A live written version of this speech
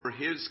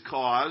His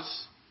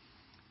cause.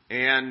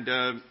 And,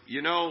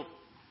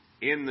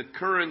 in the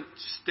current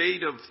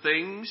state of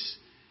things,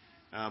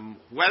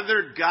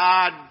 whether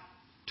God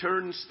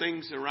turns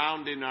things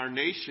around in our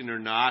nation or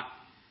not,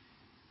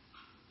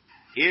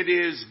 it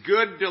is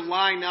good to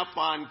line up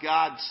on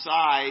God's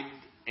side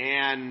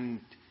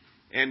and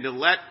to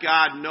let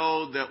God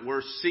know that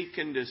we're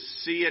seeking to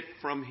see it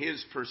from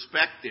His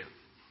perspective.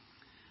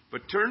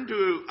 But turn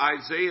to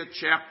Isaiah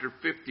chapter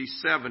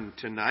 57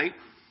 tonight.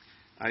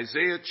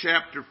 Isaiah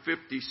chapter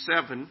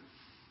 57.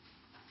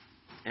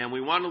 And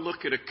we want to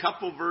look at a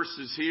couple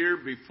verses here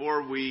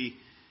before we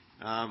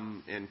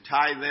and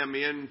tie them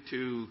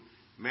into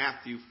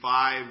Matthew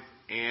 5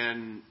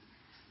 and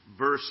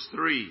verse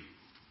 3.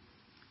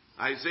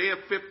 Isaiah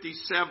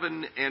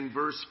 57 and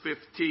verse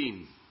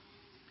 15.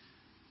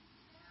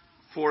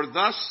 For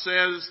thus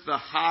says the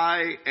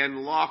high and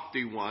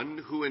lofty one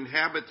who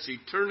inhabits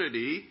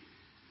eternity,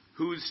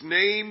 whose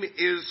name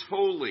is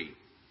holy.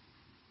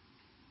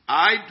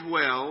 I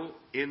dwell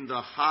in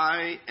the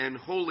high and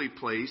holy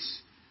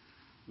place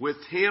with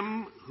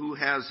him who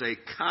has a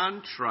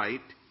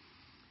contrite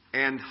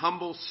and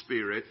humble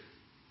spirit,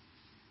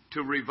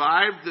 to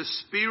revive the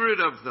spirit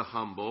of the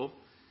humble,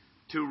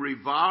 to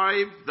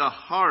revive the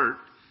heart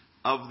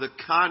of the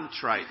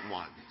contrite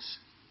ones.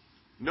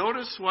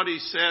 Notice what he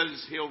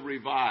says He'll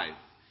revive.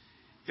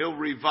 He'll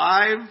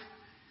revive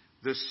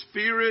the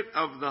spirit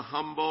of the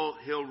humble.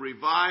 He'll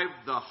revive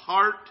the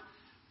heart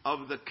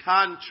of the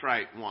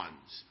contrite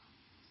ones.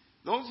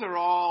 Those are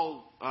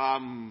all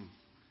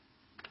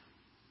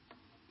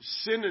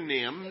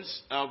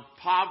synonyms of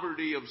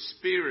poverty of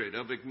spirit,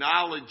 of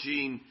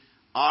acknowledging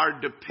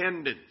our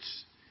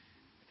dependence.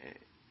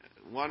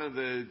 One of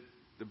the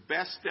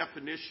best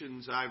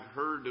definitions I've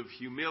heard of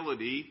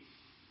humility,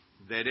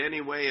 that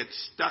anyway it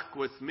stuck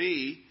with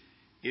me,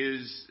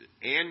 is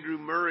Andrew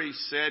Murray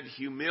said,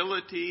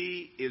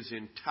 humility is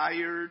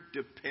entire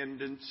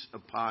dependence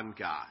upon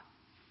God.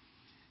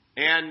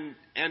 And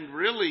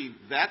really,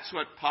 that's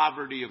what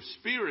poverty of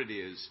spirit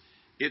is.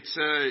 It's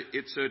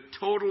a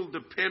total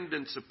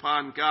dependence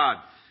upon God.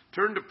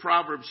 Turn to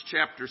Proverbs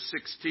chapter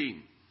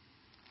 16.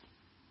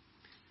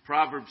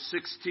 Proverbs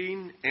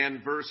 16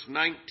 and verse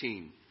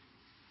 19.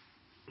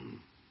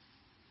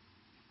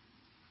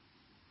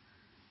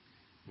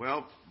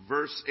 Well,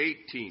 verse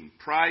 18.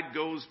 Pride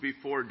goes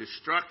before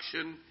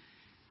destruction,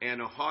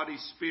 and a haughty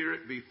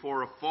spirit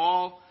before a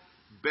fall.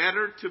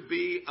 Better to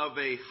be of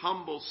a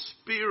humble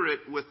spirit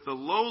with the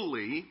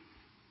lowly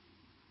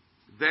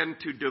than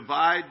to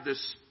divide the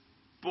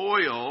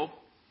spoil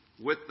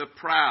with the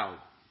proud.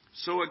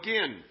 So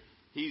again,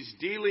 he's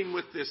dealing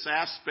with this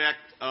aspect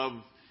of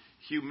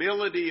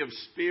humility of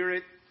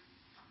spirit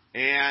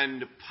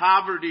and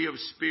poverty of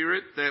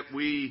spirit that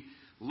we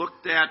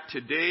looked at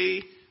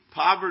today.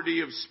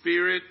 Poverty of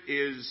spirit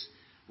is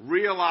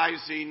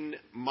realizing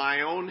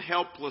my own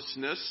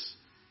helplessness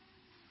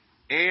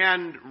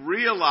and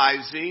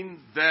realizing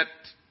that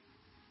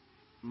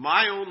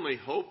my only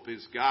hope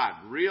is God.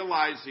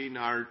 Realizing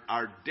our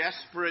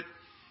desperate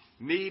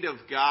need of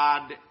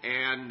God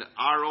and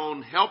our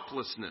own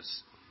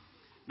helplessness.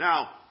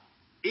 Now,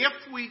 if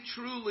we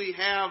truly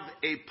have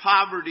a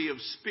poverty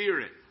of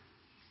spirit,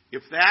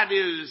 if that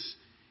is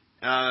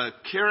a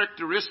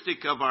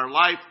characteristic of our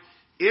life,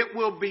 it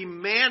will be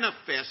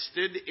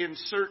manifested in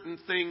certain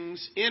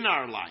things in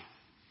our life.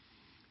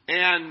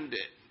 And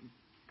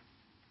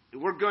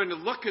we're going to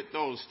look at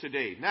those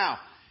today. Now,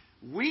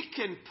 we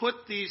can put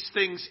these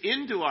things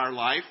into our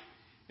life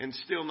and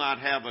still not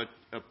have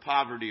a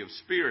poverty of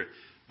spirit.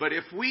 But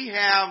if we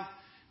have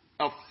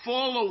a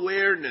full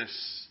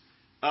awareness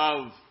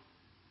of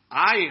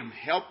I am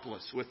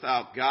helpless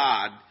without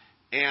God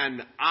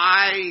and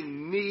I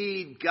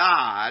need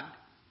God,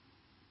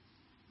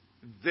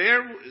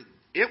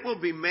 it will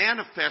be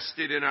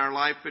manifested in our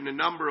life in a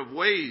number of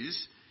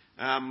ways.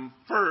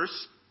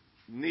 First,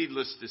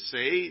 needless to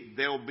say,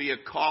 there will be a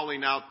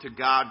calling out to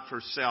God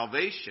for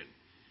salvation.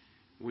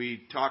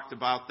 We talked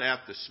about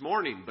that this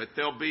morning, but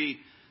there'll be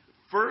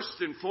first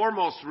and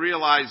foremost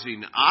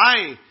realizing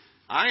I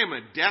am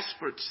a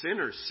desperate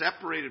sinner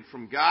separated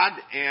from God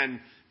and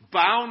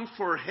bound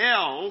for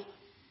hell,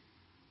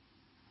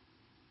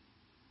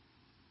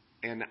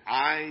 and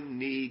I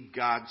need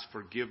God's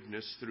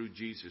forgiveness through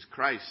Jesus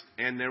Christ.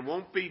 And there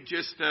won't be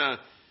just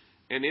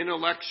an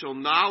intellectual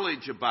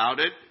knowledge about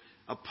it,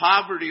 a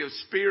poverty of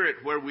spirit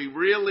where we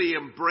really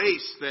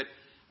embrace that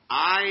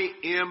I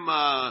am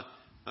a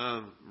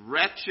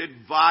wretched,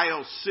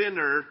 vile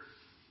sinner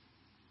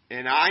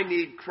and I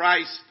need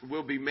Christ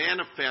will be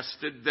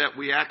manifested, that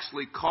we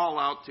actually call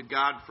out to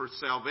God for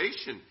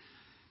salvation.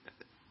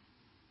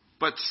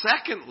 But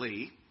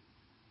secondly,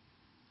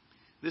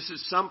 this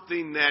is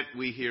something that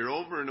we hear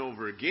over and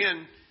over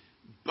again,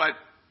 but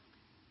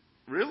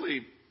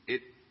really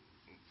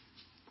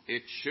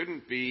it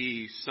shouldn't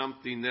be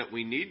something that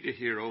we need to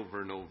hear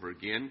over and over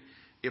again.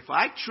 If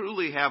I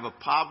truly have a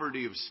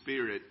poverty of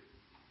spirit,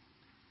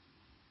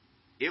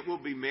 it will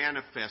be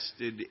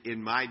manifested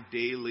in my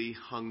daily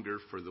hunger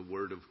for the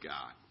Word of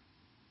God.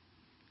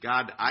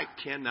 God, I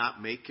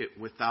cannot make it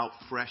without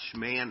fresh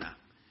manna.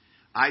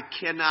 I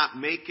cannot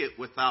make it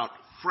without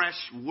fresh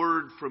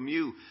word from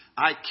you.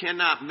 I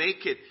cannot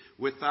make it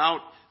without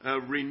a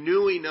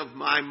renewing of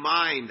my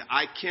mind.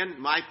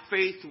 My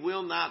faith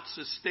will not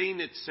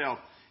sustain itself.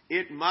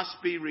 It must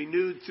be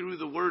renewed through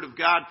the Word of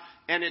God.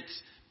 And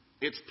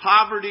it's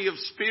poverty of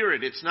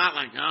spirit. It's not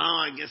like,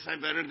 I guess I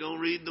better go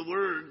read the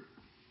Word.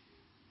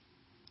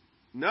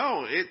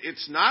 No,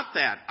 it's not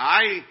that.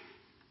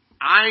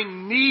 I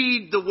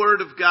need the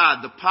Word of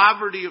God. The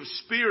poverty of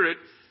spirit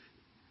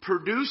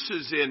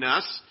produces in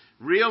us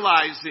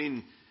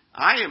realizing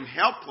I am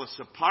helpless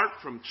apart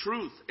from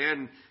truth.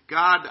 And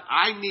God,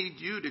 I need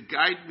you to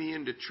guide me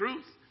into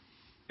truth.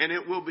 And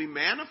it will be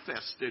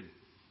manifested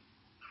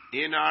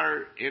in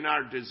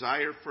our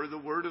desire for the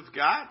Word of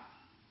God.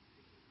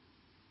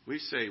 We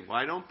say,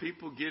 why don't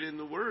people get in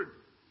the Word?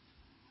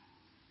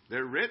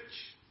 They're rich,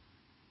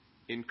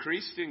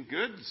 increased in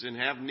goods, and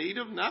have need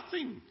of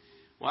nothing.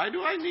 Why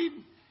do I need?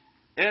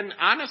 And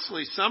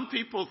honestly, some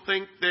people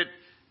think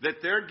that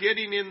they're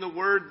getting in the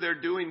Word, they're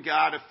doing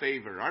God a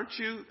favor. Aren't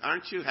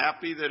you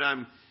happy that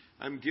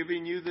I'm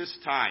giving you this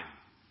time?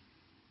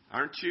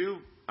 Aren't you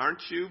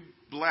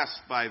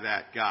blessed by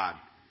that, God?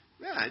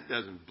 Yeah, it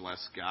doesn't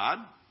bless God.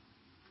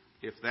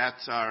 If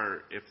that's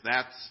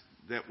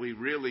that we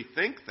really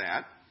think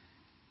that.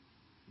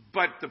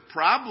 But the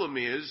problem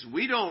is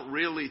we don't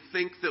really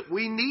think that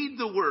we need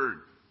the Word.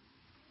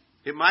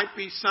 It might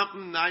be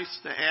something nice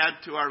to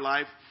add to our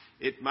life.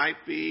 It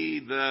might be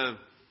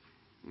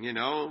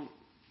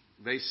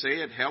they say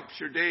it helps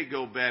your day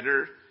go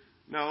better.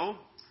 No,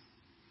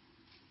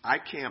 I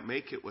can't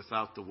make it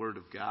without the Word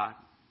of God.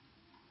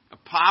 A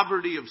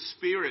poverty of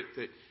spirit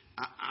that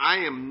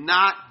I am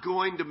not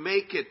going to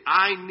make it.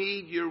 I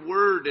need your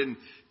Word and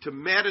to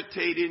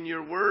meditate in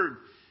your Word.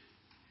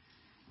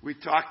 We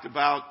talked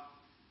about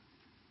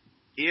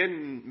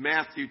in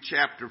Matthew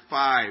chapter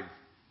 5,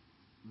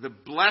 the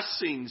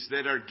blessings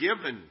that are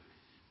given.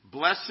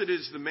 Blessed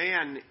is the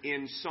man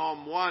in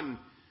Psalm 1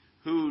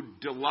 who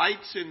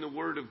delights in the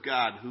Word of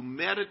God, who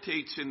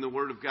meditates in the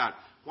Word of God.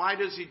 Why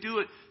does he do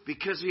it?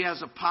 Because he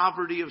has a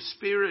poverty of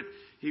spirit.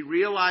 He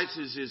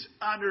realizes his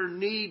utter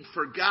need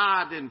for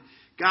God, and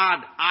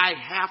God, I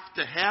have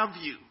to have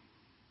you.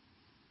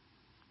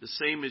 The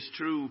same is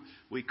true,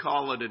 we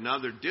call it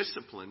another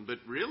discipline, but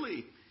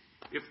really,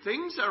 if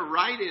things are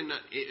right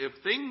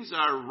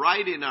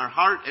in our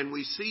heart and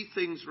we see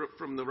things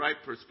from the right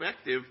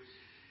perspective,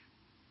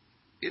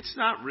 it's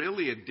not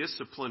really a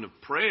discipline of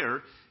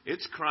prayer.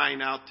 It's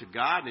crying out to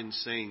God and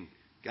saying,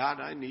 God,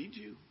 I need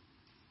you.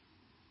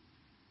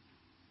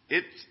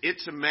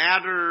 It's a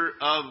matter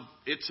of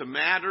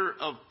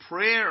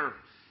prayer,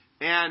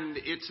 and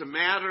it's a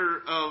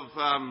matter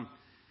of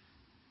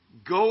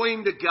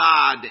going to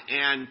God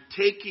and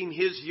taking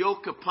His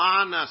yoke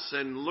upon us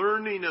and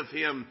learning of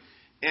Him.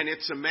 And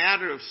it's a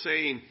matter of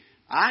saying,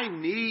 I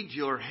need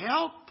your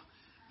help.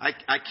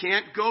 I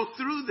can't go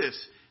through this.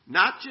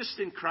 Not just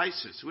in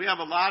crisis. We have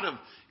a lot of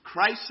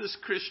crisis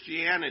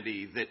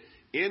Christianity that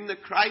in the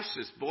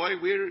crisis, boy,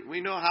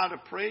 we know how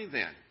to pray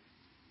then.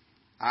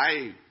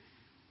 I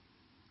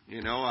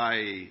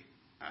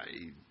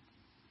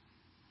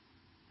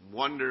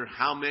wonder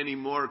how many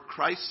more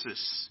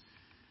crises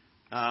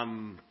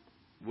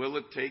will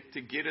it take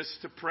to get us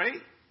to pray?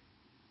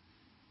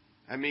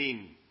 I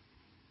mean,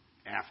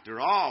 after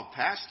all,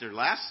 Pastor,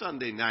 last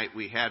Sunday night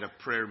we had a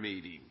prayer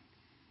meeting.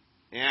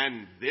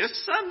 And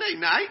this Sunday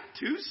night,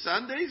 2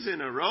 Sundays in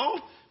a row,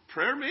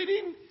 prayer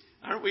meeting?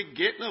 Aren't we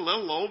getting a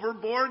little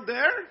overboard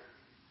there?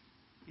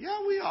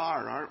 Yeah, we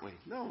are, aren't we?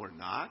 No, we're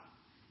not.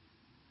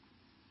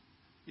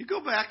 You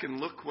go back and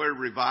look where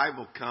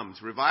revival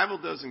comes. Revival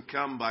doesn't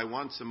come by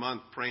once a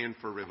month praying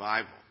for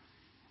revival.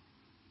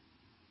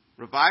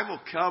 Revival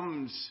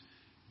comes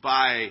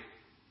by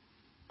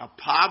a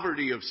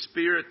poverty of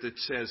spirit that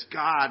says,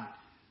 God,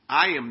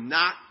 I am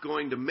not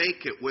going to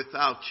make it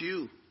without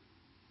you.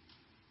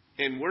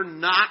 And we're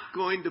not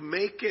going to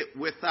make it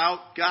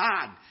without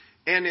God.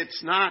 And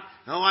it's not,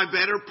 I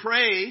better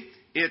pray.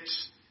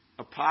 It's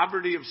a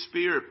poverty of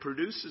spirit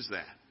produces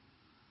that.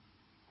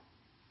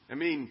 I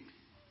mean,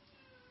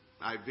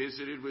 I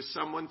visited with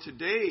someone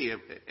today,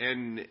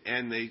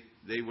 and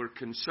they were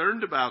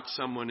concerned about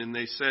someone, and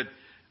they said,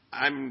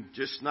 I'm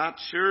just not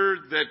sure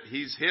that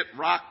he's hit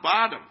rock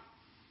bottom.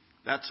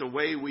 That's a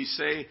way we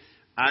say,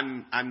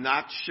 I'm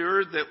not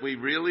sure that we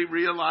really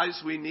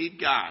realize we need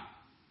God.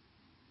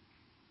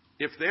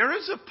 If there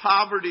is a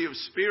poverty of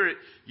spirit,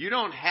 you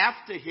don't have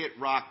to hit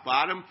rock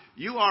bottom.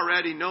 You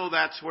already know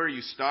that's where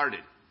you started.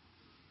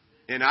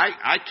 And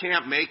I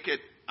can't make it.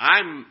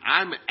 I'm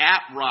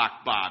at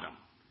rock bottom.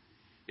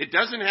 It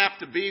doesn't have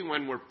to be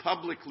when we're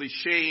publicly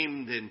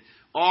shamed and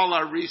all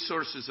our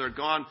resources are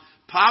gone.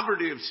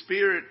 Poverty of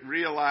spirit,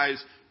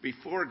 realize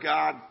before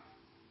God,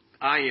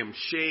 I am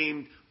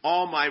shamed.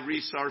 All my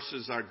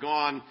resources are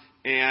gone.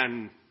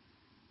 And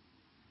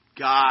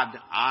God,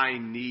 I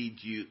need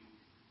you.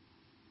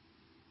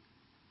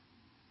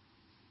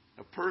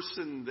 A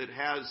person that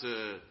has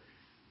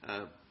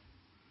a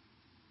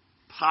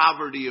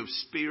poverty of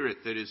spirit,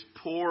 that is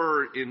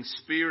poor in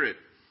spirit.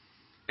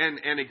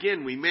 And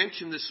again, we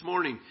mentioned this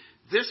morning,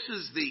 this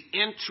is the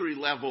entry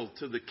level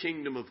to the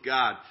kingdom of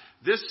God.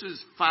 This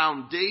is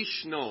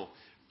foundational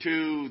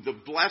to the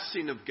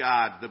blessing of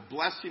God. The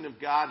blessing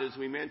of God, as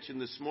we mentioned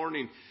this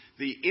morning,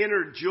 the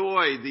inner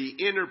joy, the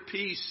inner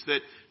peace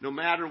that no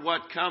matter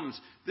what comes,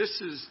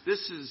 this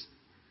is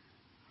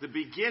the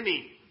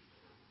beginning.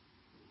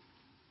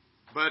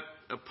 But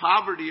a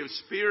poverty of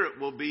spirit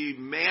will be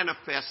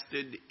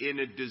manifested in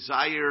a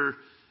desire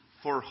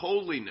for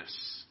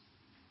holiness.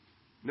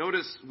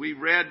 Notice we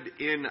read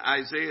in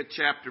Isaiah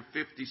chapter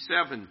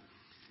 57,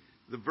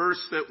 the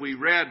verse that we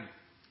read,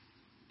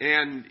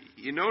 and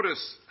you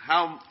notice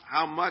how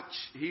much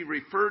he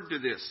referred to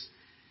this.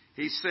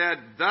 He said,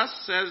 "Thus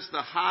says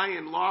the high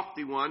and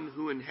lofty one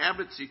who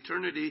inhabits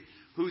eternity,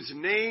 whose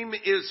name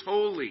is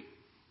holy.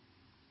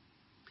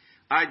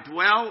 I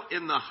dwell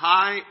in the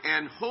high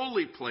and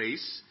holy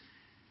place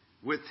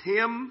with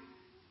him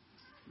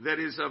that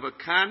is of a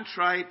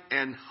contrite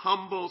and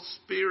humble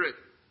spirit."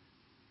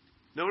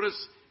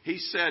 Notice he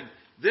said,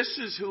 this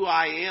is who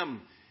I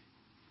am.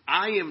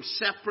 I am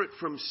separate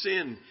from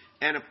sin.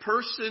 And a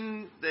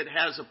person that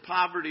has a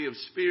poverty of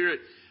spirit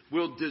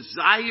will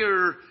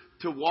desire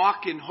to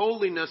walk in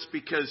holiness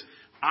because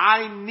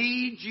I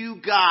need you,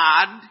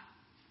 God.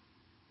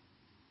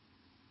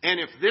 And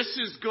if this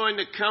is going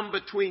to come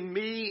between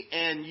me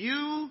and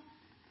you,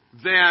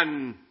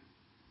 then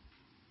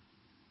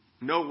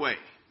no way.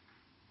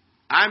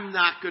 I'm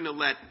not going to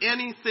let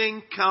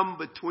anything come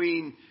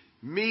between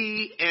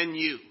me and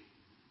you.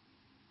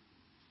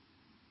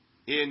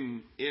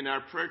 In our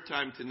prayer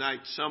time tonight,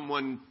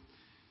 someone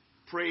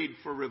prayed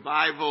for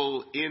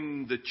revival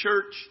in the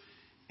church,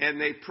 and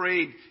they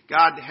prayed,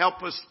 God,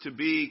 help us to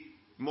be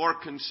more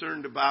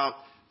concerned about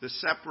the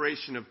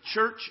separation of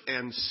church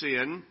and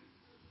sin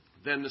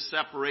than the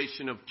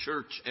separation of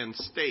church and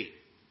state.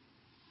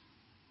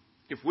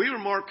 If we were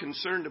more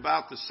concerned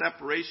about the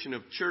separation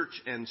of church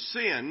and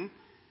sin,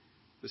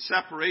 the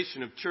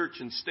separation of church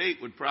and state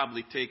would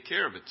probably take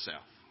care of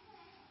itself.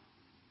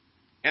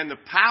 And the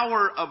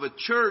power of a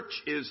church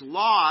is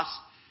lost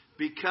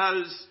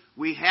because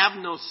we have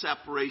no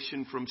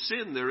separation from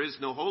sin. There is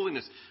no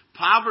holiness.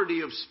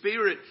 Poverty of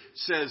spirit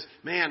says,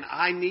 man,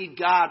 I need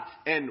God.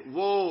 And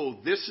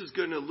whoa, this is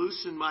going to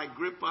loosen my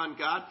grip on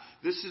God.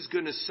 This is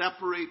going to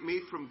separate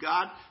me from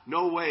God.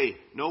 No way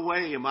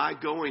am I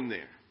going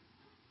there.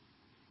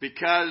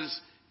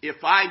 Because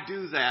if I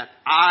do that,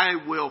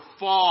 I will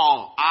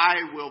fall.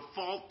 I will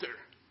falter.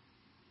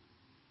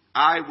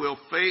 I will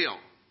fail.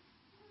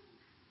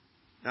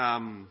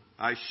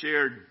 I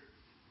shared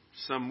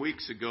some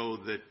weeks ago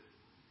that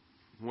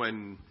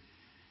when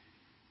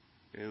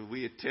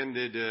we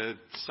attended a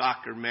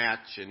soccer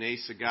match and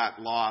Asa got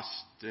lost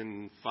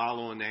in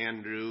following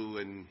Andrew,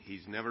 and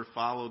he's never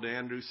followed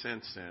Andrew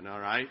since then, all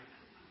right?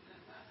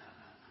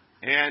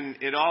 And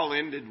it all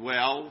ended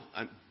well,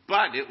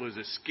 but it was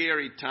a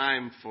scary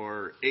time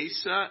for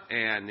Asa,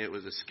 and it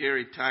was a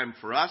scary time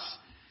for us.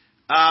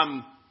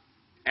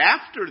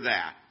 After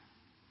that,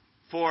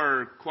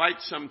 for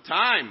quite some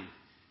time,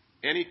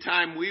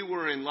 anytime we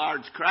were in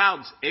large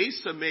crowds,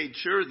 Asa made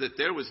sure that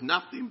there was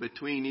nothing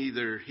between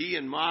either he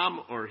and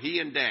Mom or he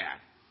and Dad.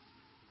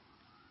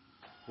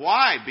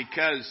 Why?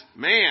 Because,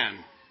 man,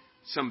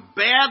 some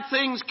bad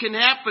things can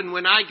happen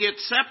when I get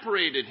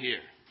separated here.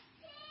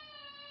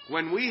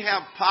 When we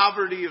have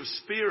poverty of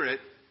spirit,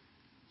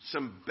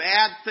 some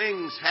bad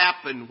things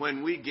happen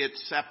when we get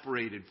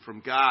separated from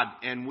God,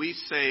 and we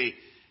say,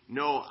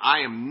 no,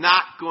 I am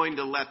not going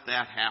to let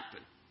that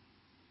happen.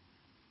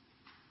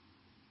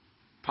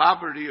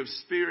 Poverty of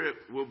spirit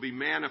will be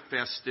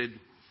manifested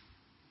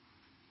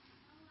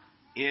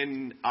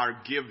in our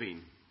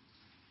giving.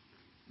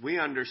 We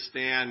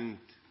understand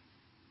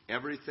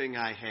everything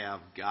I have,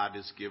 God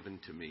has given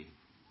to me.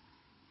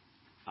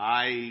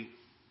 I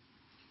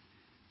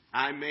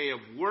may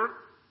have worked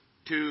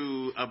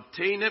to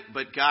obtain it,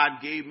 but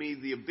God gave me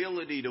the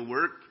ability to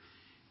work,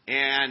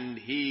 and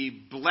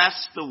He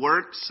blessed the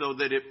work so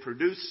that it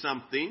produced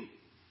something.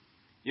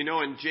 You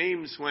know, in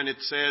James, when it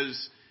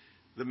says,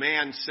 the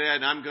man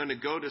said, I'm going to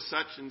go to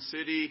such and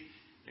city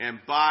and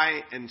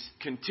buy and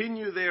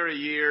continue there a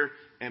year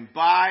and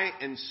buy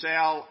and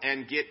sell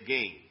and get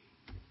gain.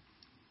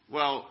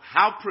 Well,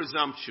 how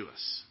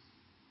presumptuous.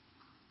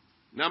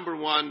 Number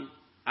one,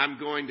 I'm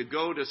going to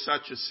go to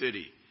such a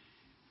city.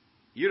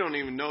 You don't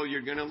even know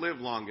you're going to live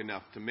long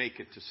enough to make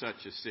it to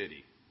such a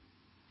city.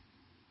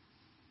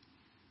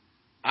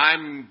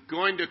 I'm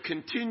going to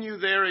continue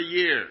there a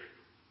year.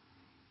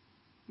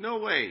 No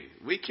way.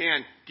 We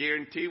can't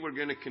guarantee we're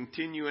going to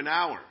continue an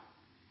hour.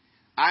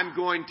 I'm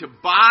going to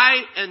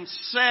buy and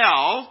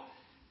sell.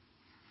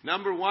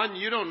 Number one,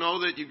 you don't know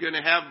that you're going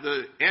to have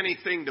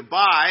anything to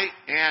buy.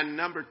 And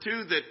number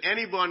two, that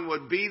anyone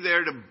would be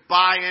there to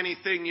buy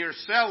anything you're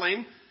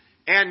selling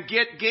and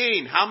get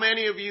gain. How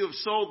many of you have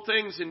sold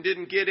things and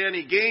didn't get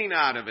any gain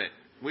out of it?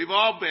 We've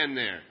all been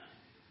there.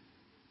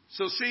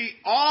 So see,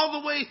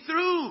 all the way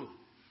through,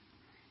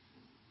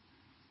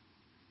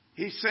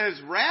 He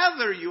says,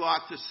 rather you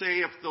ought to say,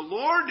 if the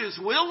Lord is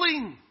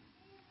willing,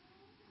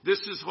 this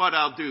is what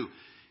I'll do.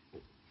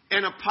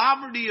 And a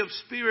poverty of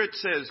spirit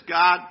says,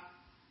 God,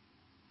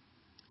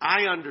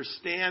 I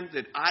understand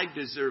that I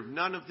deserve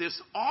none of this.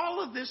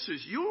 All of this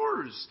is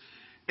yours.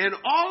 And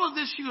all of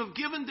this you have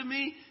given to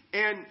me,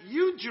 and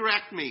you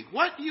direct me.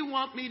 What do you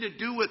want me to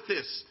do with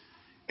this?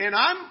 And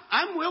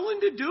I'm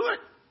willing to do it.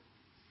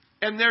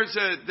 And there's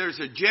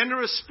a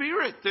generous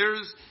spirit.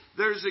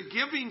 There's a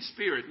giving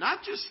spirit,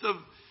 not just of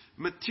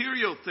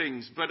material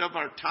things, but of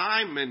our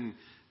time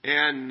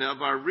and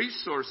of our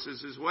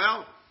resources as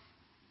well.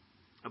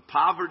 A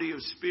poverty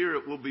of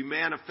spirit will be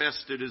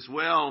manifested as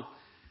well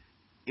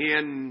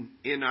in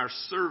our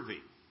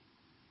serving.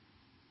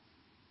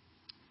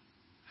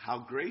 How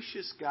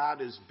gracious God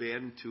has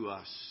been to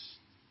us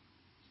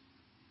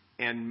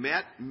and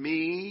met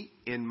me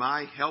in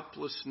my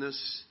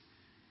helplessness.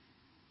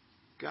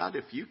 God,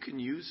 if you can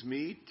use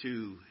me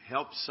to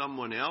help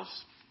someone else,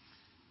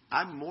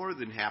 I'm more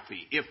than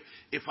happy.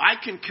 If I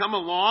can come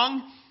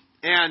along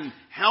and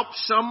help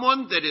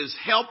someone that is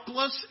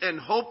helpless and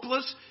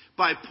hopeless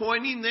by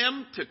pointing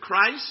them to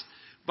Christ,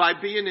 by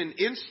being an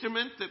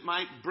instrument that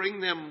might bring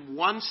them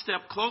one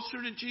step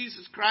closer to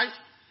Jesus Christ,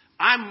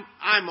 I'm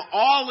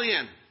all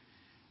in.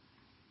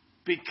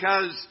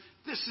 Because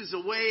this is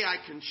a way I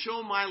can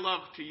show my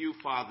love to you,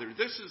 Father.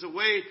 This is a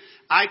way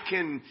I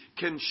can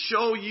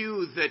show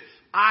you that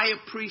I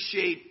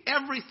appreciate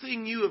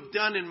everything you have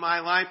done in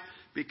my life,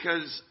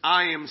 because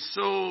I am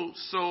so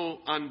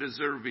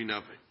undeserving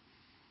of it.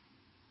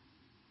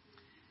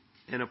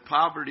 And a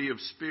poverty of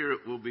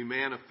spirit will be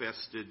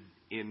manifested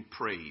in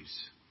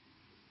praise.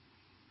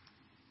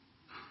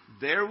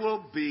 There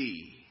will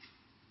be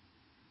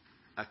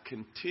a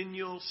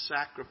continual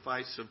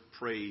sacrifice of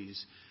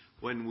praise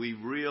when we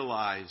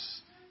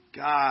realize,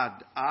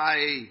 God,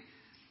 I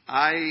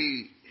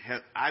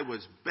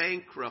was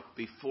bankrupt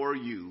before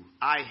you.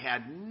 I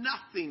had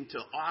nothing to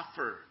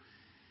offer.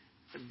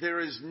 There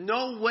is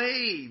no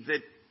way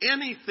that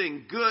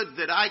anything good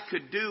that I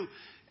could do.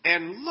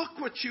 And look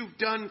what you've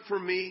done for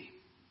me.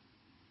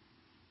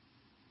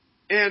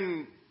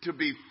 And to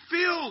be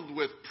filled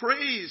with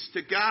praise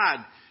to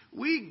God.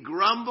 We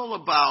grumble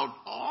about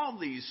all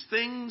these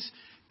things,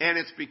 and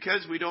it's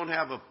because we don't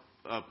have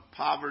a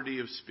poverty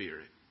of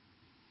spirit.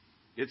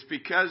 It's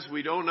because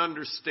we don't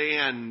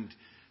understand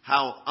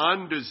how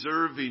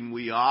undeserving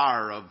we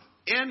are of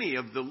any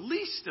of the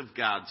least of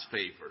God's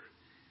favor.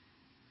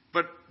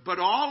 But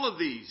all of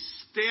these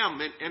stem,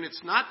 and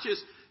it's not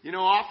just,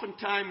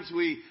 oftentimes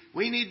we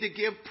need to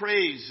give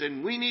praise,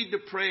 and we need to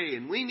pray,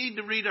 and we need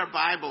to read our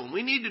Bible, and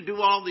we need to do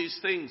all these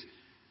things.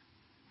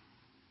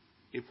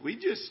 If we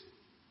just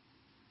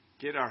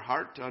get our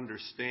heart to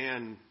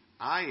understand,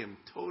 I am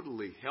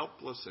totally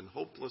helpless and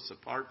hopeless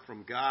apart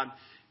from God,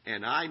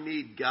 and I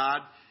need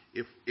God.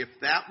 If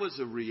that was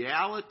a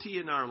reality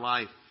in our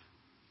life,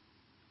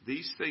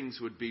 these things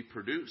would be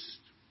produced.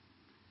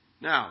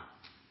 Now,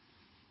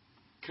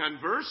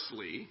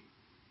 conversely,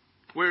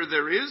 where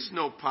there is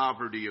no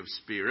poverty of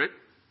spirit,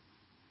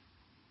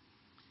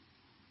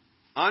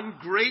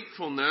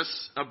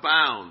 ungratefulness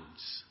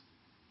abounds.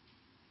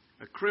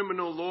 A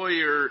criminal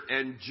lawyer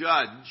and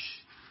judge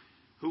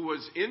who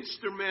was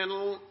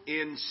instrumental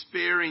in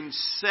sparing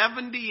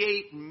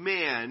 78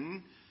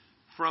 men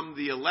from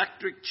the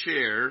electric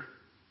chair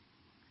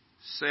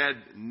said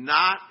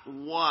not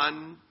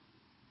one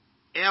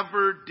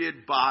ever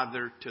did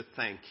bother to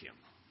thank him.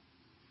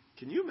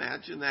 Can you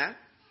imagine that?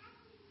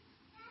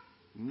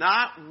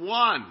 Not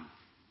one.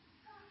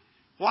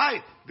 Why?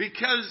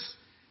 Because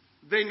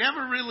they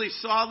never really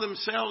saw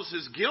themselves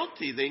as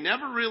guilty. They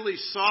never really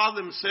saw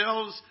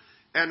themselves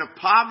in a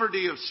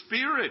poverty of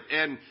spirit.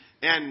 And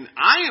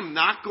I am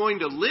not going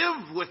to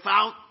live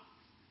without,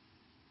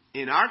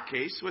 in our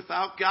case,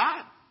 without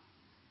God.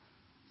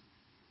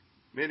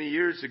 Many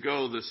years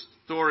ago, the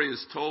story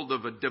is told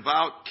of a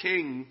devout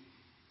king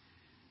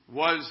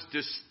was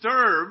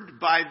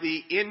disturbed by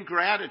the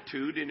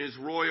ingratitude in his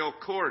royal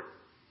court.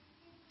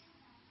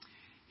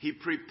 He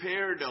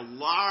prepared a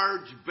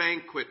large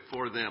banquet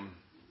for them.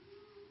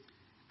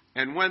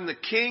 And when the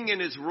king and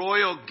his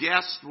royal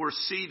guests were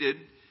seated,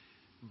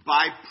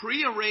 by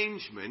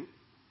prearrangement,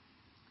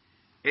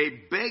 a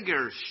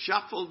beggar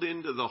shuffled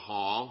into the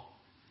hall,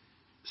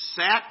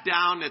 sat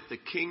down at the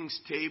king's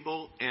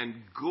table, and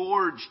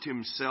gorged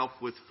himself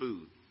with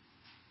food.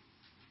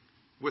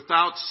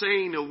 Without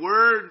saying a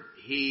word,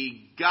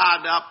 he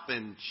got up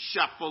and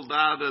shuffled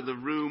out of the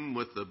room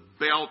with a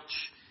belch.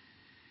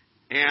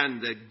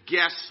 And the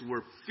guests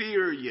were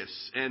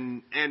furious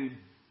and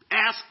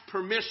asked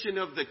permission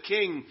of the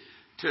king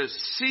to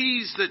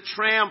seize the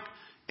tramp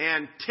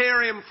and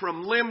tear him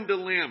from limb to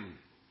limb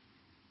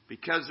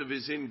because of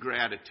his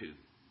ingratitude.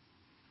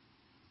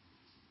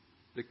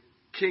 The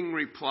king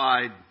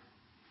replied,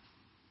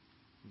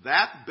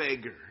 "That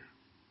beggar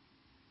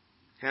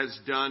has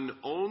done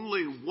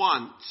only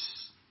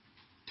once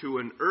to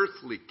an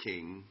earthly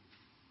king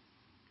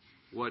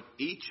what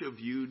each of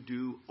you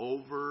do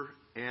over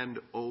and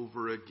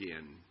over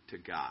again to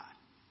God."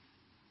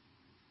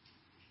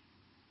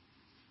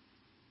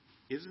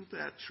 Isn't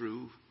that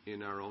true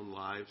in our own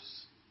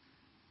lives?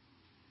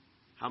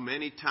 How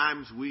many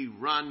times we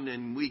run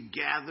and we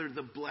gather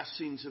the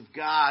blessings of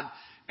God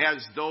as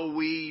though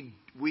we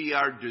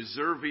are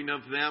deserving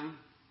of them.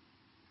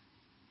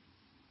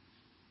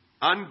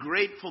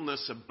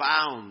 Ungratefulness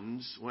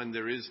abounds when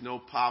there is no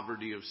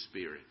poverty of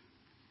spirit.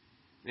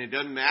 And it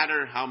doesn't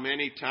matter how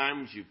many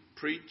times you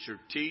preach or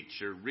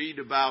teach or read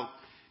about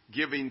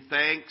giving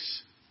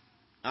thanks.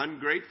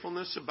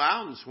 Ungratefulness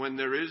abounds when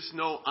there is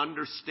no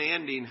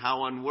understanding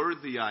how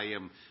unworthy I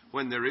am,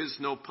 when there is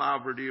no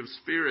poverty of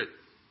spirit.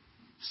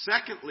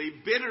 Secondly,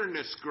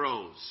 bitterness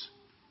grows.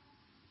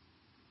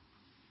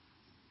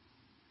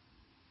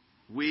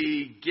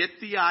 We get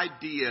the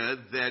idea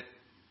that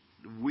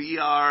we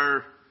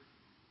are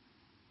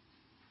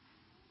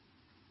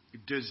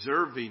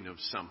deserving of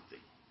something.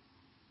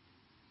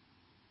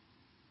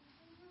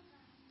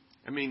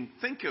 I mean,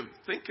 think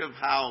of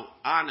how,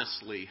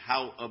 honestly,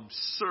 how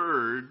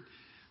absurd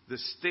the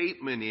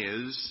statement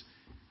is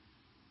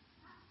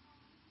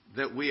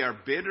that we are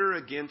bitter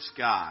against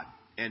God.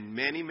 And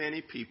many,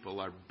 many people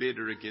are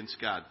bitter against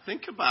God.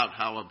 Think about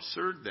how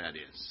absurd that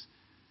is.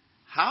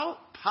 How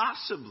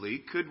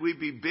possibly could we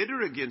be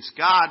bitter against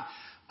God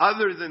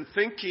other than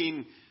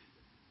thinking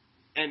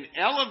an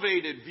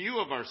elevated view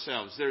of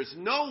ourselves? There's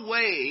no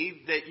way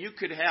that you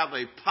could have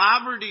a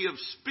poverty of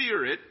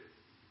spirit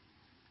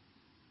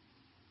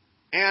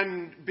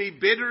and be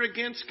bitter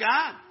against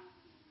God.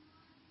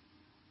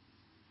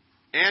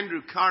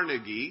 Andrew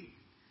Carnegie,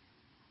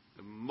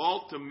 the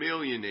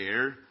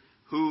multimillionaire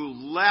who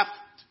left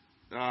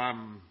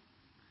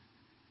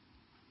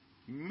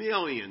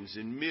millions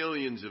and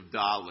millions of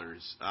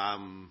dollars.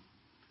 I'm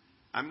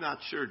not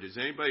sure. Does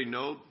anybody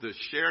know the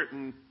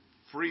Sheraton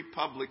Free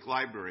Public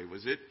Library?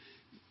 Was it?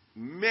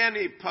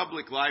 Many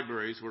public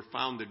libraries were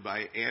founded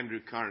by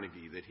Andrew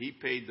Carnegie that he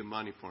paid the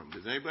money for them.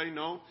 Does anybody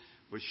know?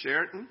 Was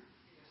Sheraton?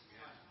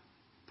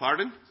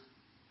 Pardon?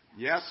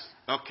 Yes?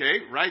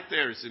 Okay, right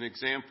there is an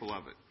example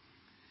of it.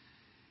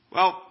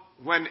 Well,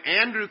 when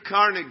Andrew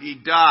Carnegie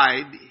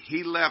died,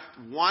 he left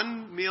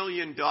 $1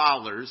 million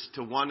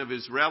to one of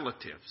his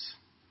relatives.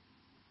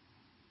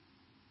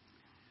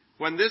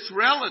 When this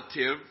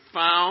relative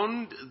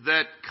found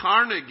that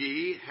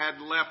Carnegie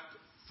had left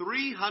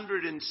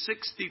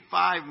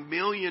 $365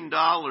 million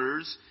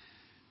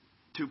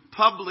to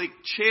public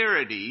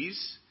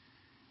charities,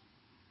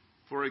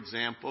 for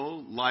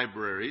example,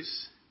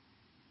 libraries,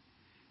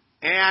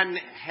 and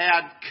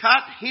had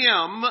cut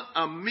him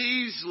a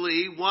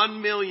measly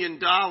 $1 million,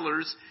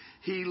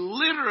 he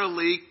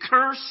literally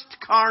cursed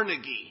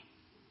Carnegie.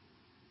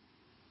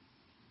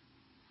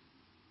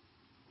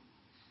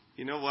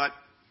 You know what?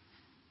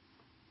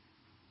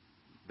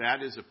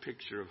 That is a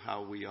picture of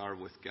how we are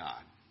with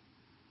God.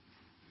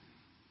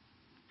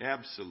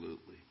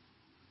 Absolutely.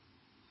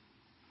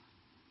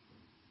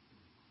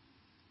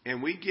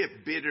 And we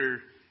get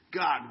bitter.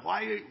 God,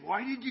 why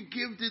did you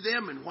give to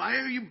them? And why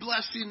are you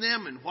blessing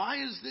them? And why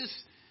is this?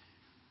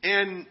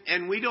 And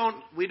we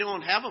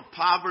don't have a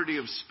poverty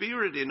of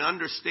spirit in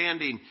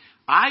understanding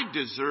I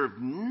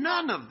deserve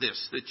none of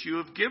this that you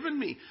have given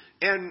me.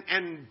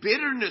 And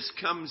bitterness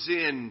comes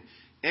in,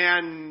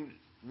 and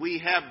we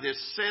have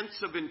this sense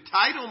of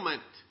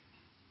entitlement.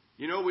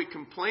 You know, we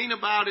complain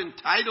about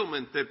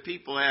entitlement that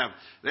people have.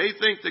 They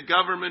think the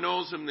government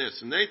owes them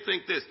this, and they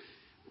think this.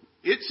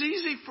 It's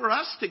easy for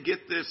us to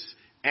get this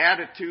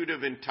attitude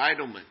of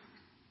entitlement,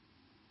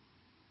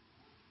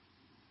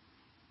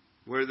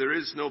 where there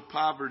is no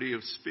poverty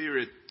of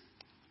spirit.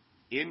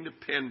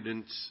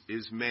 Independence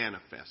is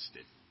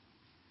manifested.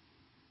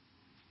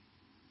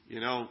 You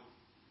know,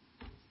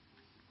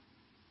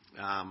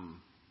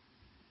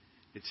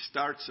 it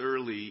starts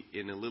early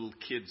in a little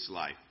kid's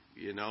life.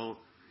 You know,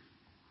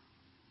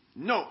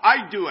 no,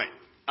 I do it.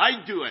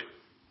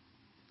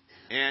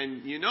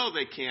 And you know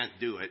they can't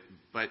do it,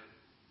 but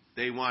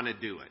they want to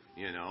do it,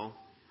 you know.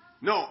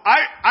 No,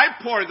 I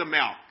pour the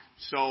milk.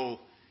 So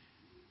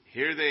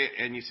here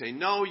and you say,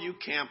 no, you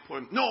can't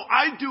pour. No,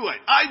 I do it.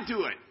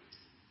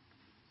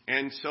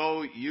 And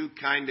so you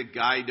kind of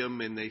guide them,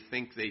 and they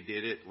think they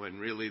did it when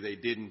really they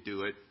didn't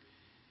do it.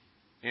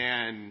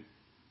 And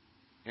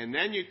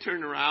then you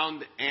turn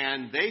around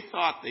and they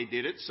thought they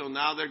did it, so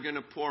now they're going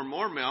to pour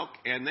more milk,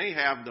 and they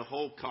have the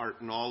whole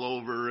carton all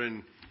over,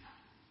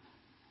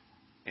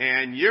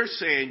 and you're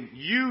saying,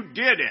 you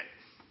did it.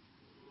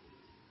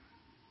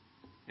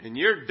 And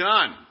you're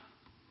done.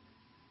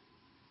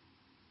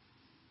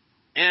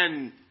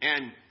 And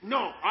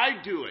no,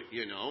 I do it,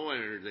 you know,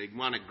 or they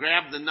want to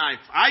grab the knife.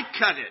 I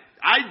cut it.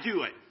 I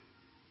do it.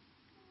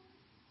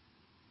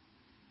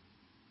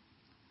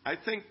 I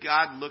think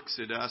God looks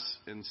at us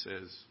and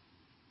says,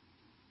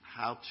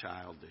 how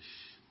childish.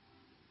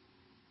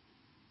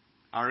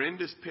 Our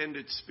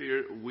independent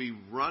spirit, we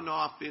run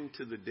off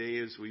into the day,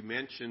 as we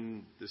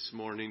mentioned this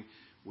morning.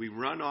 We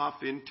run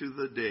off into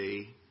the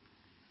day,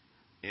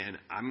 and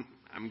I'm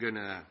going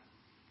to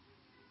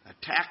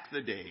attack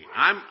the day.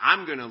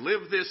 I'm going to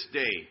live this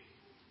day.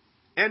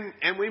 And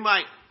we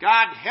might,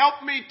 God,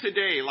 help me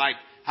today. Like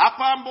hop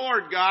on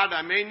board, God.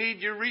 I may need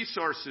your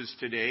resources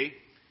today.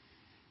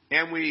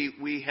 And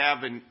we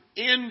have an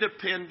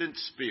independent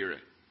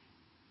spirit.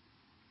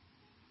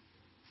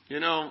 You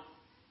know,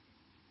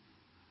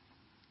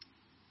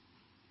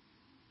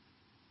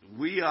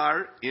 we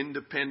are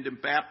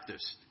independent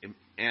Baptists.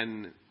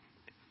 And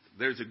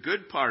there's a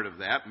good part of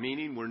that,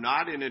 meaning we're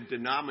not in a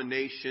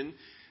denomination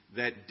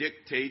that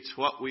dictates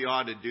what we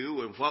ought to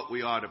do and what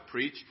we ought to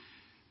preach.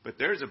 But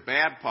there's a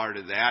bad part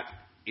of that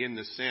in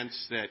the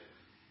sense that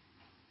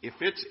if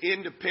it's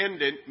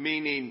independent,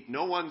 meaning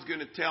no one's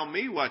going to tell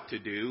me what to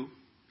do,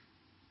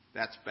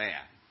 that's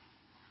bad.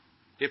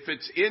 If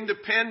it's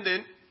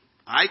independent,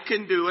 I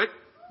can do it,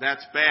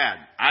 that's bad.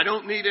 I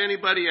don't need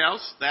anybody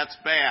else, that's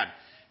bad.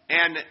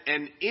 And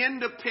an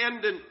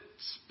independent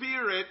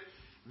spirit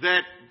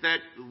that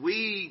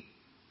we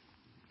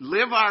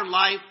live our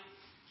life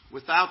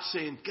without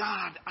saying,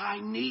 God,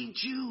 I need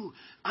you.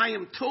 I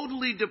am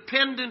totally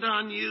dependent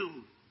on you.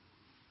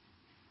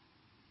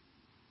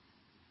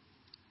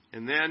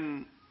 And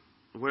then,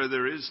 where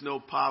there is no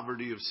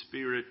poverty of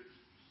spirit,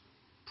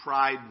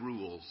 pride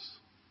rules.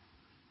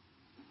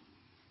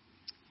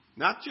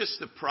 Not just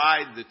the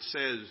pride that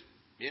says,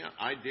 yeah,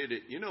 I did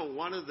it. You know,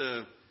 one of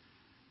the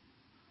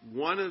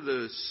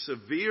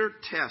severe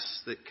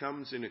tests that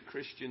comes in a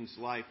Christian's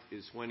life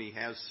is when he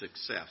has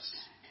success.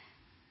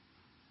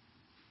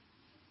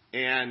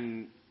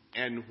 And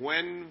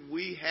when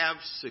we have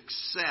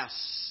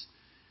success,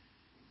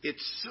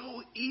 it's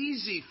so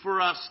easy for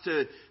us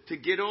to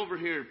get over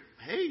here,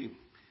 hey,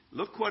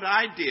 look what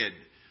I did.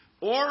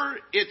 Or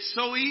it's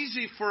so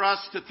easy for us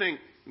to think,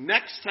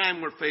 next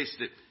time we're faced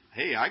with,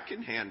 hey, I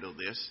can handle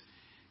this.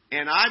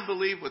 And I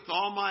believe with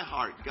all my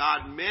heart,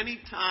 God many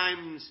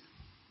times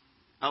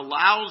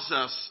allows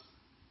us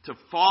to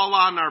fall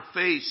on our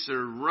face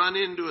or run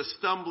into a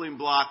stumbling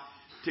block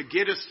to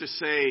get us to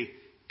say,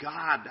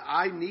 God,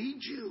 I need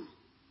you.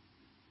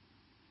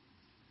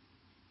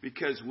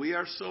 Because we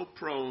are so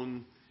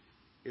prone,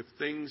 if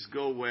things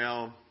go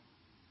well,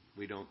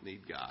 we don't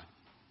need God.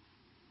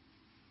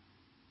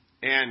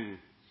 And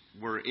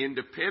we're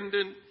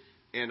independent,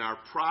 and our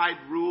pride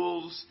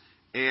rules,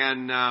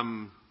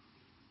 and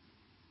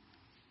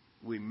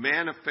we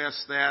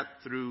manifest that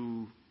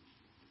through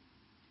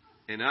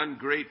an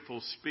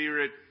ungrateful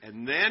spirit.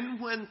 And then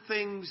when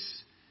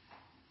things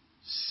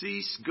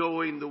cease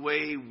going the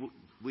way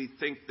we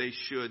think they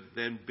should,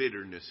 then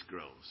bitterness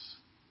grows.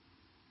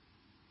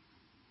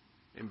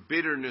 And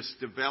bitterness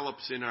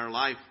develops in our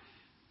life.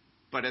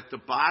 But at the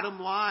bottom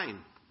line,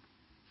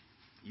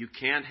 you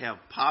can't have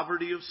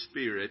poverty of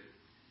spirit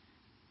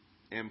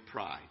and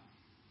pride.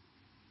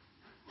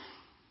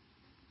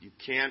 You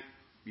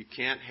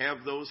can't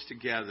have those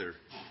together.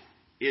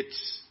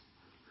 It's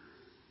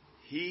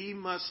He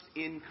must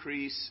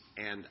increase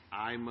and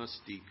I must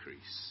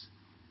decrease.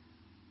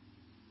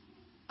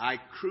 I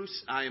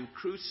am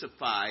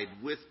crucified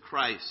with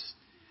Christ.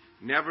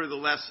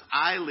 Nevertheless,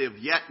 I live,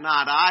 yet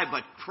not I,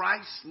 but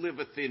Christ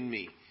liveth in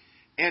me.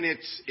 And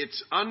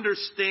it's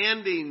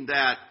understanding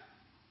that,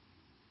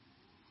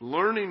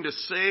 learning to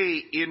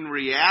say in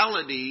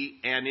reality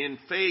and in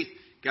faith,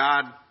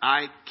 God,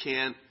 I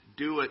can't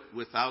do it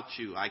without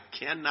you. I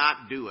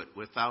cannot do it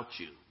without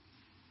you.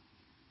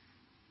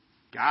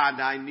 God,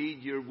 I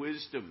need your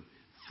wisdom,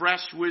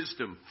 fresh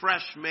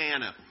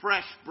manna,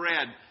 fresh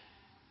bread,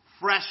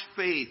 fresh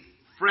faith,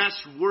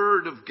 fresh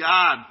word of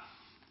God.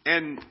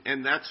 And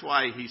that's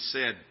why he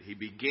said, he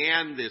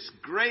began this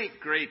great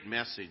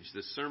message,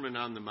 the Sermon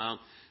on the Mount,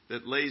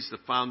 that lays the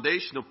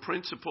foundational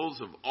principles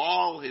of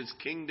all his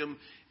kingdom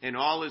and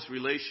all his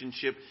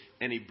relationship.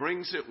 And he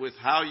brings it with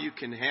how you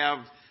can have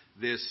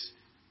this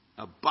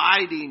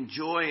abiding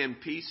joy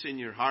and peace in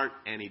your heart.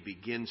 And he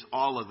begins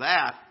all of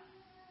that.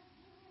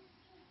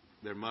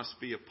 There must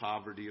be a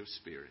poverty of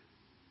spirit.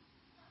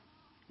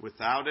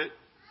 Without it,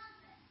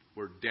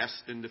 we're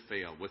destined to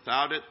fail.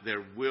 Without it,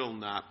 there will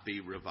not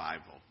be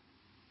revival.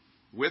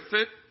 With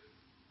it,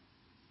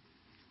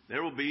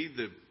 there will be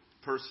the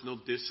personal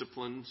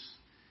disciplines.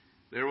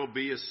 There will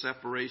be a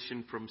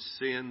separation from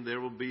sin.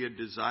 There will be a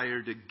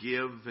desire to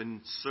give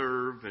and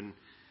serve. And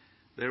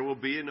there will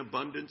be an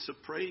abundance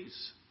of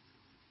praise.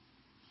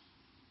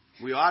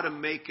 We ought to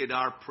make it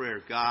our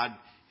prayer. God,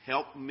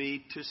 help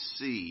me to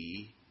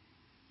see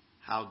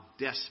how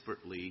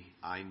desperately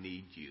I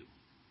need you.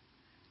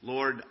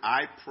 Lord,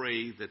 I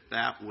pray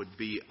that would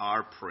be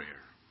our prayer.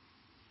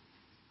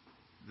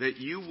 That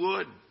you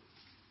would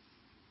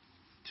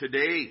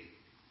today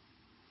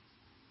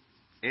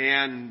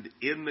and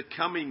in the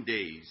coming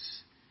days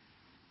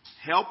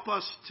help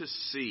us to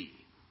see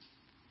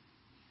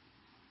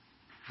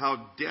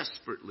how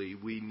desperately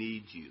we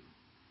need you.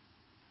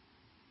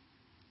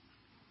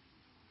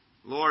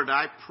 Lord,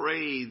 I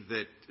pray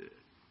that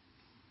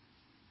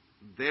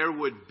there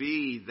would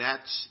be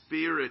that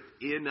spirit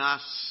in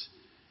us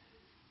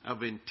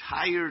of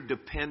entire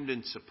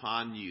dependence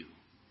upon you.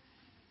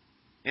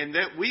 And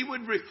that we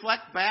would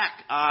reflect back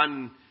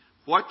on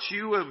what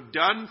you have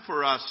done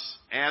for us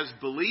as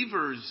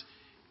believers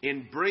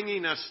in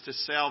bringing us to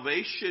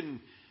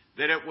salvation,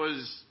 that it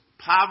was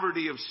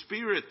poverty of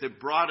spirit that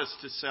brought us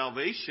to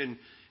salvation,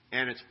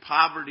 and it's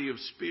poverty of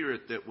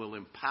spirit that will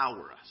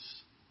empower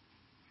us.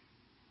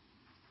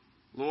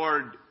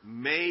 Lord,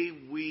 may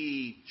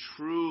we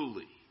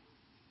truly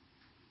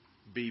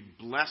be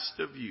blessed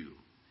of you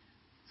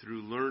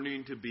through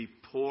learning to be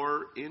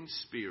poor in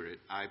spirit.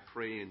 I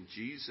pray in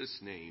Jesus'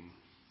 name.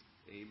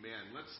 Amen. Let's